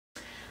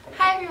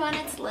Hi everyone,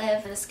 it's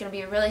Liv. This is going to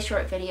be a really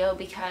short video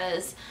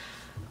because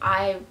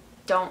I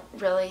don't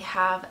really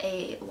have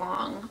a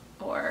long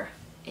or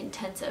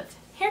intensive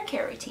hair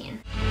care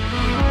routine.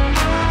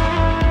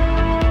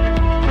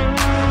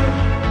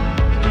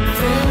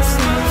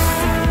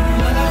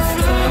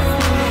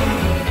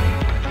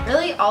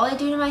 Really, all I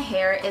do to my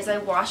hair is I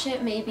wash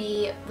it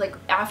maybe like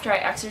after I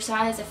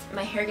exercise. If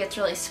my hair gets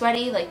really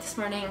sweaty, like this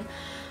morning,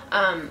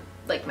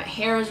 like my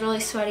hair is really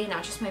sweaty,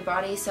 not just my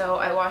body, so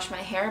I wash my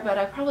hair, but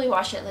I probably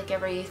wash it like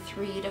every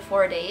 3 to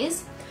 4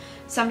 days,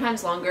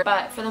 sometimes longer.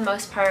 But for the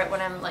most part,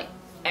 when I'm like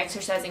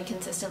exercising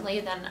consistently,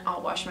 then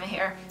I'll wash my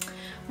hair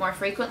more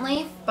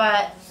frequently.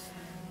 But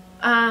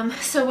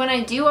so when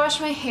I do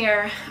wash my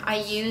hair, I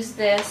use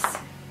this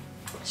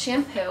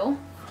shampoo,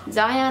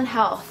 Zion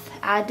Health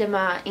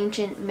Adama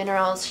Ancient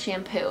Minerals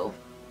Shampoo.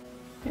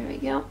 There we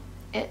go.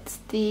 It's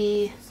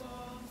the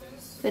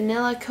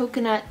vanilla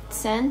coconut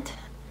scent.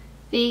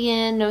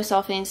 Vegan, no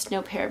sulfates,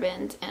 no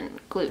parabens, and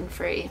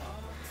gluten-free.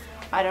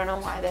 I don't know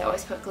why they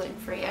always put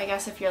gluten-free. I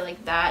guess if you're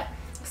like that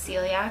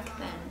celiac,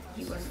 then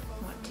you wouldn't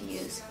want to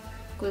use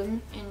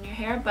gluten in your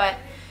hair. But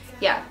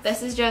yeah,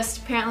 this is just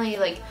apparently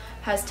like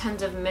has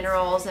tons of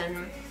minerals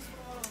and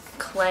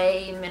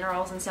clay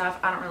minerals and stuff.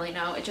 I don't really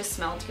know. It just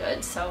smelled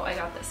good, so I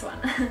got this one.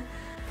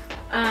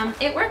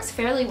 It works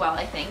fairly well,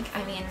 I think.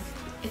 I mean,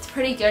 it's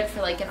pretty good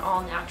for like an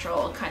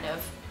all-natural kind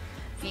of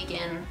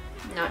vegan,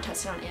 not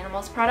tested on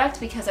animals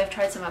product, because I've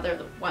tried some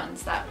other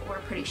ones that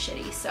were pretty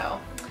shitty. So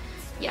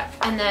yeah,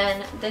 and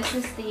then this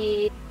is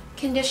the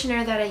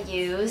conditioner that I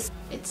use.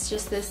 It's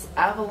just this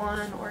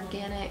Avalon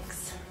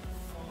Organics.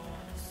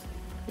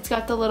 It's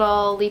got the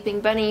little leaping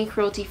bunny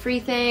cruelty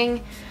free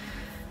thing.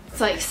 It's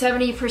like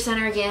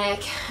 70%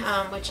 organic,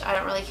 which I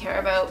don't really care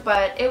about,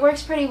 but it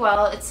works pretty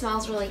well. It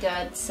smells really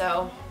good,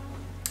 so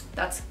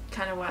that's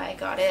kind of why I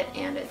got it,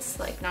 and it's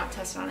like not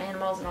tested on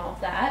animals and all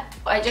of that.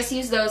 I just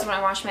use those when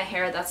I wash my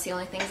hair. That's the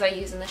only things I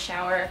use in the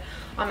shower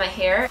on my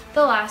hair.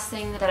 The last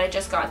thing that I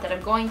just got that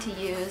I'm going to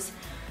use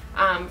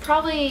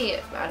probably,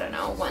 I don't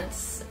know,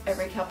 once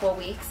every couple of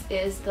weeks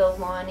is the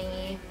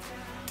Lonnie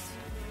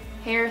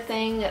hair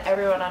thing that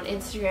everyone on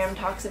Instagram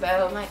talks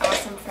about. My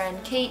awesome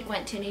friend Kate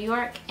went to New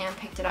York and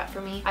picked it up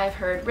for me. I've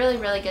heard really,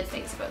 really good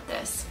things about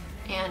this,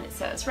 and it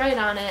says right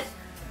on it,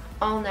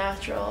 all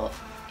natural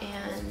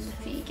and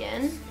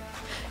vegan.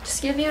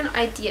 Just give you an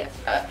idea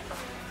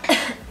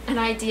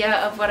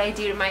of what I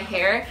do to my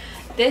hair.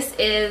 This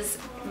is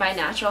my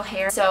natural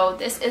hair, so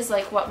this is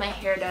like what my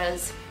hair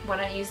does when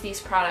I use these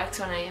products,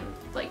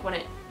 when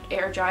it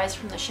air dries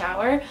from the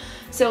shower.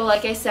 So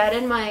like I said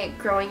in my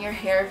growing your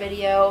hair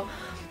video,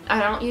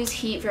 I don't use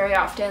heat very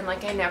often.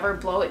 Like I never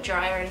blow it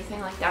dry or anything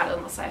like that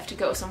unless I have to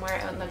go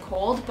somewhere out in the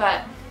cold.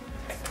 But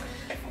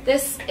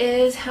this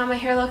is how my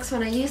hair looks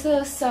when I use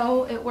those,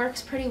 so it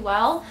works pretty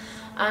well.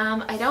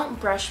 I don't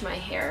brush my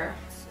hair.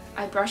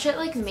 I brush it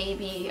like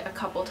maybe a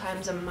couple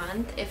times a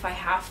month if I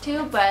have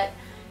to, but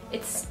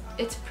it's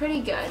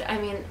pretty good. I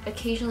mean,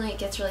 occasionally it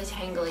gets really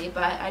tangly,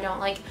 but I don't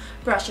like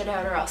brush it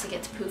out or else it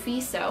gets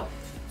poofy. So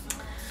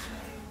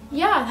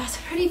yeah, that's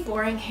a pretty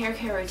boring hair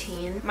care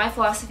routine. My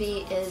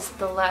philosophy is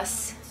the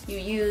less you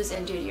use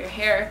and do to your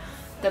hair,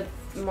 the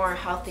more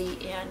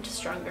healthy and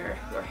stronger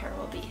your hair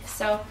will be.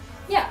 So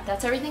yeah,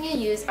 that's everything I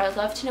use. I'd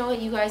love to know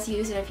what you guys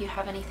use and if you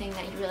have anything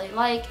that you really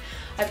like.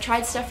 I've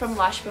tried stuff from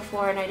Lush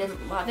before and I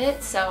didn't love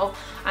it, so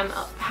I'm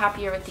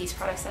happier with these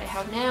products that I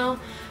have now.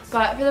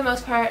 But for the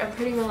most part, I'm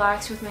pretty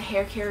relaxed with my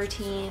hair care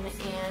routine,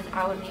 and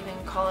I wouldn't even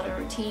call it a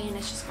routine.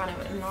 It's just kind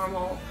of a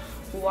normal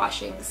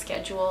washing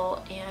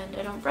schedule, and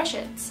I don't brush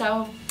it.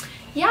 So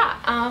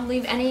yeah,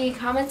 leave any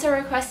comments or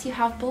requests you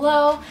have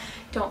below.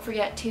 Don't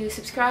forget to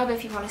subscribe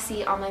if you want to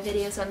see all my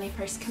videos when they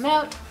first come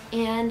out,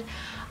 and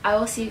I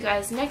will see you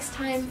guys next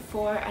time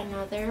for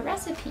another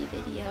recipe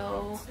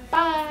video.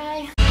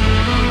 Bye!